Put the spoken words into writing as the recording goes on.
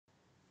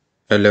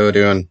Hello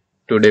everyone.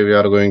 Today we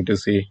are going to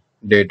see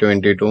day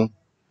 22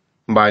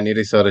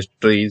 binary search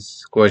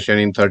trees question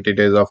in 30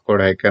 days of code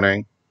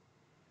Hackerrank.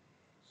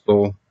 So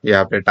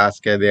यहाँ पे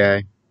task क्या दिया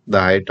है? The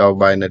height of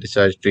binary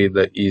search tree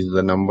is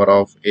the number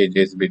of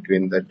edges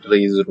between the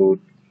tree's root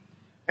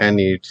and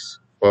its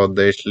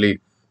furthest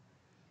leaf.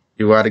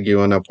 You are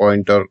given a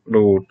pointer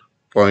root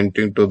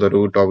pointing to the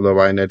root of the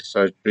binary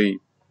search tree.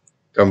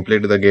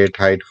 Complete the get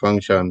height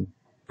function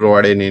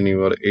provided in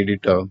your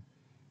editor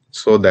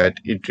so that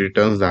it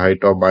returns the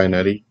height of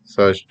binary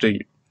search tree.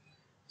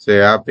 So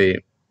यहाँ पे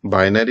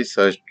binary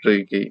search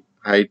tree की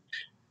height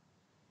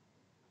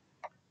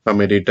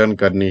हमें return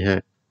करनी है।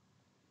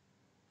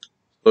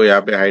 तो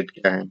यहाँ पे height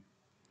क्या है?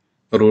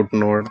 रूट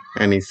नोड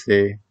एंड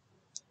इससे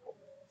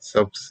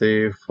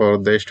सबसे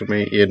फर्देस्ट में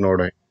ये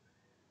नोड है।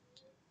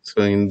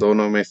 सो इन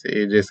दोनों में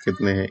से एजेस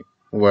कितने हैं?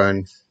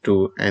 1, 2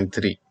 and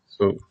 3.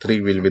 So 3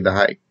 will be the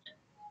height.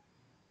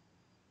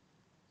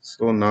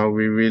 So now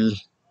we will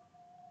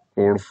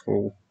code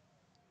for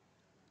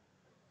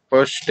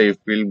first step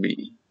will be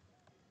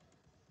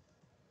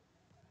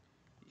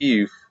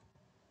if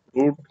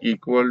root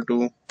equal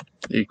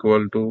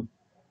to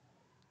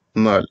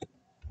null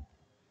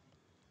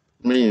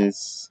means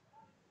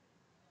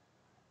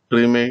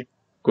tree में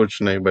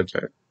कुछ नहीं बचा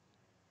है।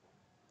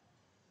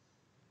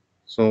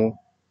 So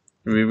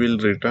we will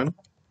return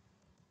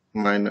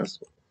 -1.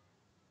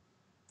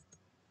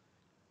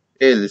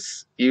 Else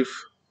if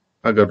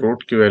अगर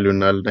रूट की value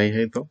नल नहीं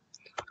है तो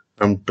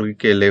हम ट्री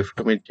के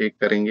लेफ्ट में चेक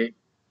करेंगे,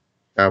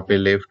 यहाँ पे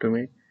लेफ्ट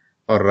में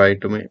और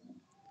राइट में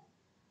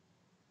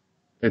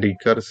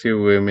रिकर्सिव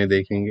वे में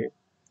देखेंगे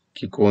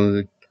कि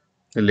कौन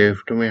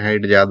लेफ्ट में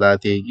हाइट ज्यादा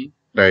आती है कि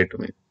राइट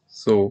में।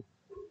 So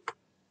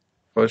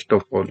first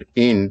of all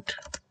int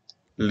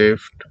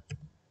left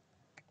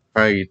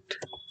height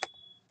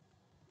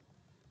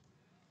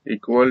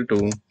equal to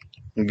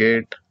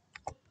get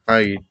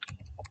height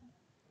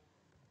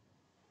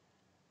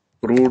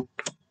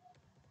root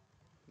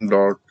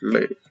dot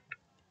left.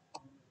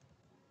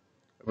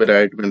 अब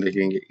राइट में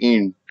देखेंगे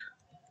int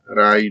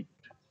right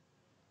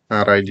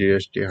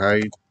RIGST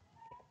height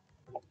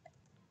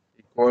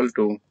equal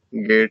to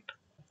get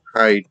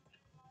height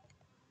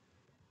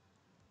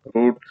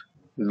root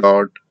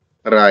dot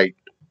right।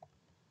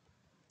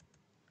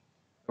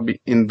 अभी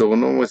इन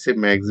दोनों में से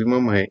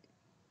मैक्सिमम है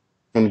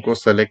उनको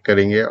सेलेक्ट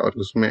करेंगे और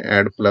उसमें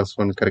ऐड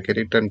 +1 करके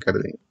रिटर्न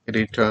कर देंगे।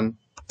 Return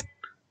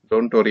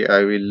don't worry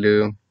I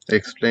will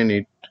explain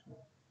it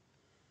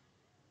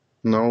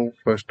now.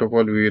 First of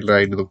all we will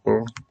write the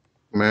code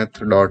math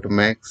dot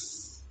max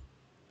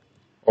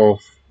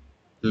of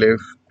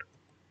left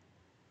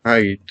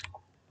height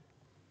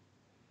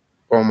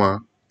comma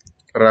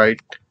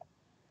right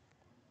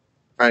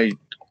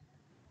height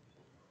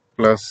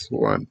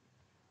 +1।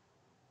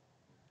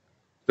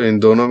 तो इन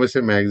दोनों में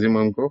से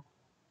मैक्सिमम को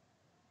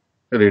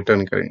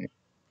रिटर्न करेंगे।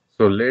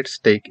 So let's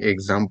take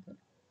example.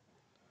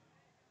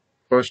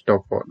 First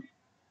of all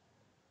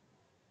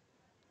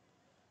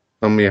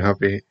हम यहाँ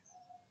पे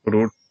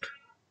root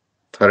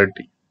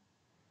 30।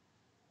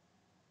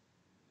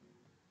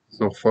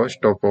 So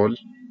first of all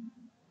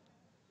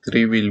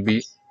 3 will be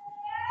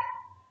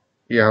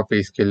यहाँ पे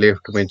इसके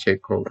लेफ्ट में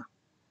चेक होगा।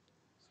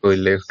 तो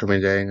लेफ्ट में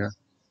जाएगा,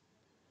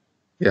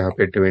 यहाँ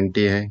पे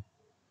 20 है,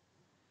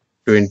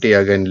 20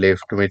 अगेन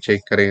लेफ्ट में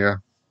चेक करेगा।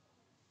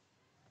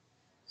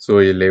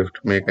 सो ये लेफ्ट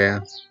में गया,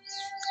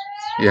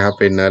 यहाँ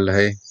पे नल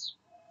है,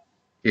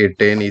 ये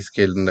 10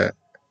 इसके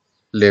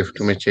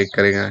लेफ्ट में चेक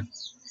करेगा,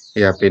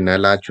 यहाँ पे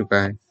नल आ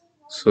चुका है।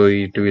 So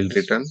it will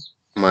return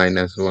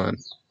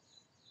 -1।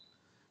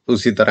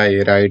 उसी तरह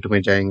ये राइट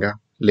में जाएगा,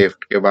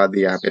 लेफ्ट के बाद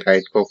यहाँ पे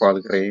राइट को कॉल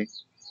करेंगे,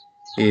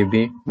 ये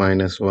भी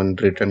 -1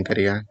 रिटर्न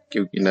करेगा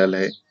क्योंकि नल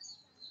है।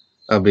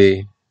 अब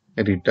ये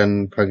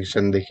रिटर्न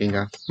फंक्शन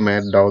देखेगा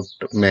math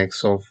dot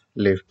max of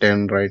left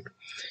and right.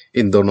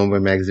 इन दोनों में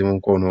मैक्सिमम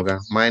कौन होगा?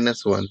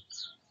 -1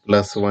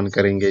 +1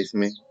 करेंगे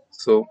इसमें।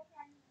 सो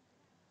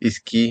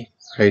इसकी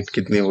हाइट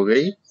कितनी हो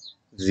गई?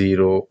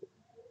 0।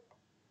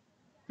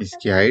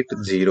 इसकी हाइट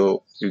 0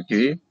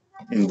 क्योंकि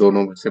इन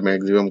दोनों में से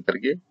मैक्सिमम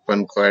करके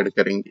 1 को ऐड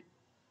करेंगे।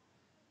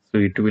 So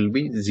it will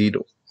be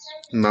 0।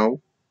 Now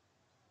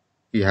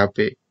यहाँ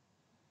पे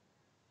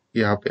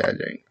आ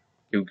जाएंगे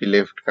क्योंकि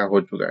लेफ्ट का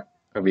हो चुका है।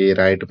 अब ये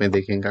राइट में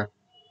देखेगा,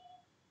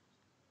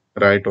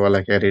 राइट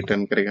वाला क्या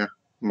रिटर्न करेगा?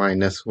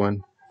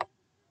 -1।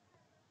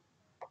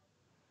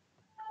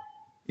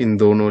 इन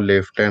दोनों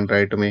लेफ्ट एंड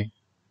राइट में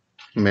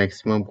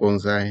मैक्सिमम कौन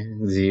सा है?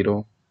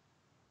 0।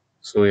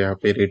 सो यहाँ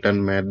पे return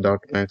math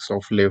dot max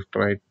of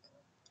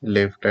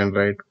left and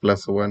right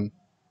 +1।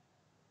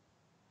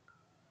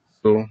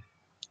 सो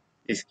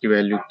इसकी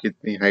वैल्यू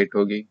कितनी हाइट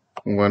होगी?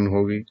 1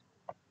 होगी।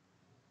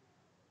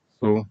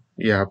 सो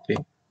यहाँ पे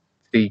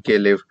 3 के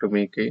लेफ्ट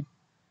में के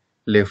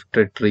लेफ्ट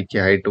ट्री की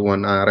हाइट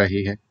 1 आ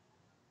रही है।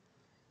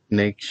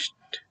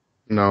 Next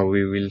now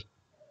we will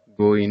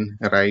go in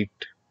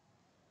right.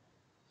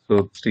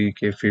 सो 3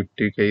 के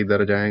 50 के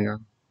इधर जाएगा,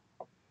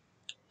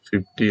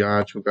 50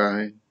 आ चुका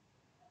है।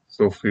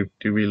 सो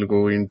 50 will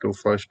go into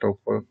first of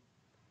all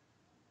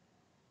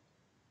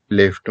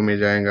left में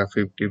जाएगा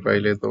 50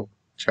 पहले तो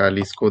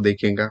 40 को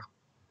देखेगा,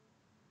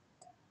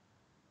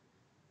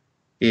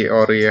 ये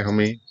और ये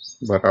हमें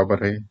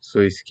बराबर है,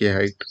 सो इसकी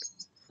हाइट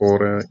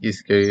 4 है,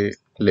 इसके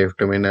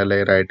लेफ्ट में नल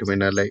है, राइट में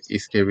नल है,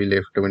 इसके भी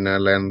लेफ्ट में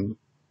नल है,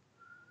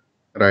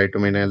 राइट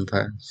में नल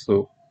था,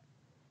 सो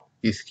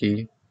इसकी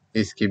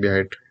इसकी भी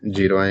हाइट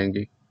 0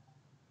 आएगी।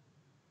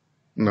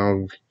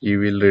 Now he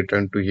will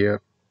return to here,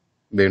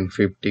 then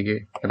 50 के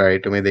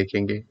राइट में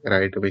देखेंगे,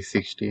 राइट में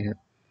 60 है,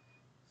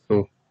 तो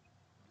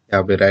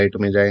यहाँ पे राइट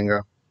में जाएगा,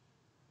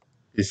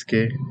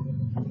 इसके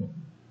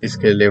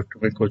इसके लेफ्ट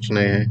में कुछ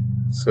नहीं है,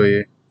 सो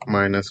ये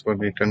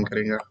 -1 रिटर्न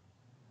करेगा,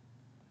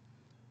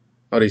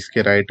 और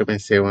इसके राइट में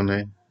 7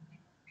 है,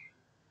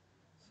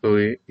 सो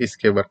ये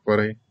इसके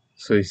बराबर है,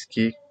 सो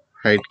इसकी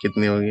हाइट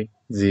कितनी होगी,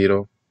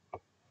 0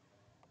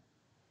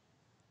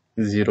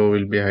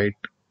 विल बी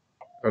हाइट,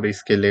 और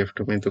इसके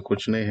लेफ्ट में तो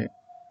कुछ नहीं है,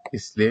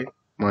 इसलिए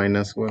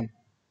 -1।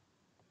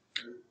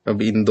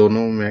 अब इन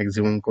दोनों में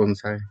मैक्सिमम कौन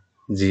सा है,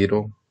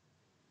 0,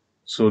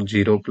 सो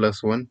 0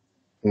 + 1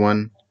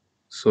 1,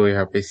 सो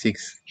यहाँ पे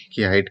 6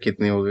 की हाइट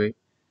कितनी हो गई,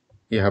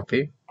 यहाँ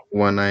पे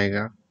 1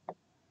 आएगा,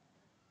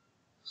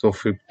 सो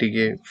 50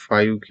 के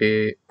 5 के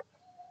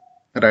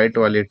राइट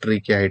वाले ट्री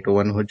की हाइट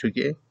 1 हो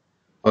चुकी है,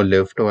 और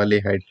लेफ्ट वाली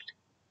हाइट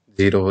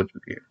 0 हो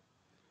चुकी है,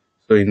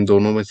 तो इन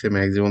दोनों में से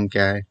मैक्सिमम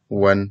क्या है,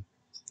 1,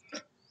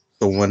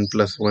 तो 1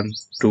 + 1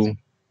 2,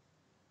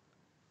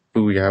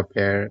 2 यहाँ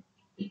पे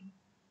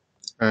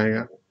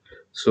आएगा,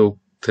 सो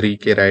 3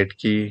 के राइट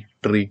की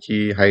ट्री की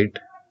हाइट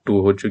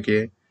 2 हो चुकी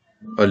है,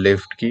 और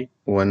लेफ्ट की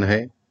 1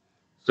 है,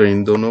 तो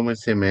इन दोनों में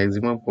से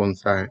मैक्सिमम कौन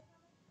सा है,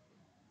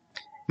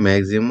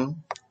 मैक्सिमम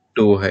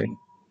 2 है,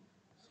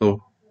 तो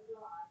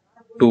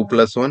 2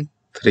 + 1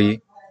 3,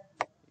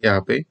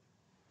 यहाँ पे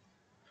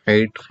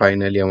हाइट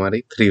फाइनली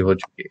हमारी 3 हो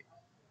चुकी है,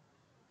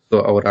 so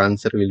our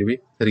answer will be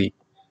 3.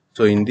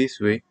 So in this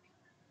way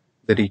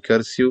the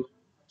recursive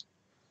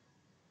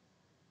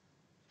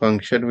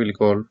function will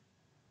call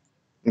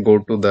go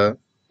to the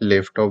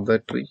left of the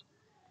tree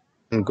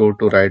and go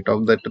to right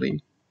of the tree,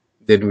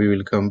 then we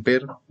will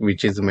compare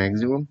which is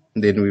maximum,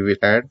 then we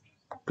will add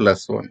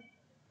 +1.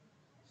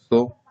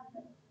 So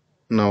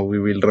now we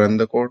will run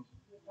the code.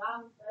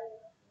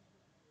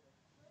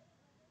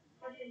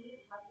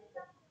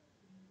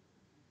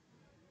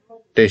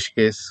 Test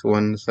case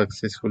 1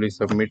 successfully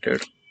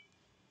submitted,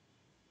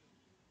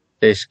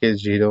 test case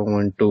 0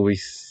 1 2 भी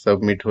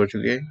submit हो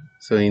चुके हैं,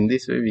 so in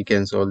this way we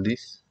can solve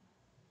this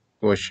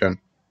question.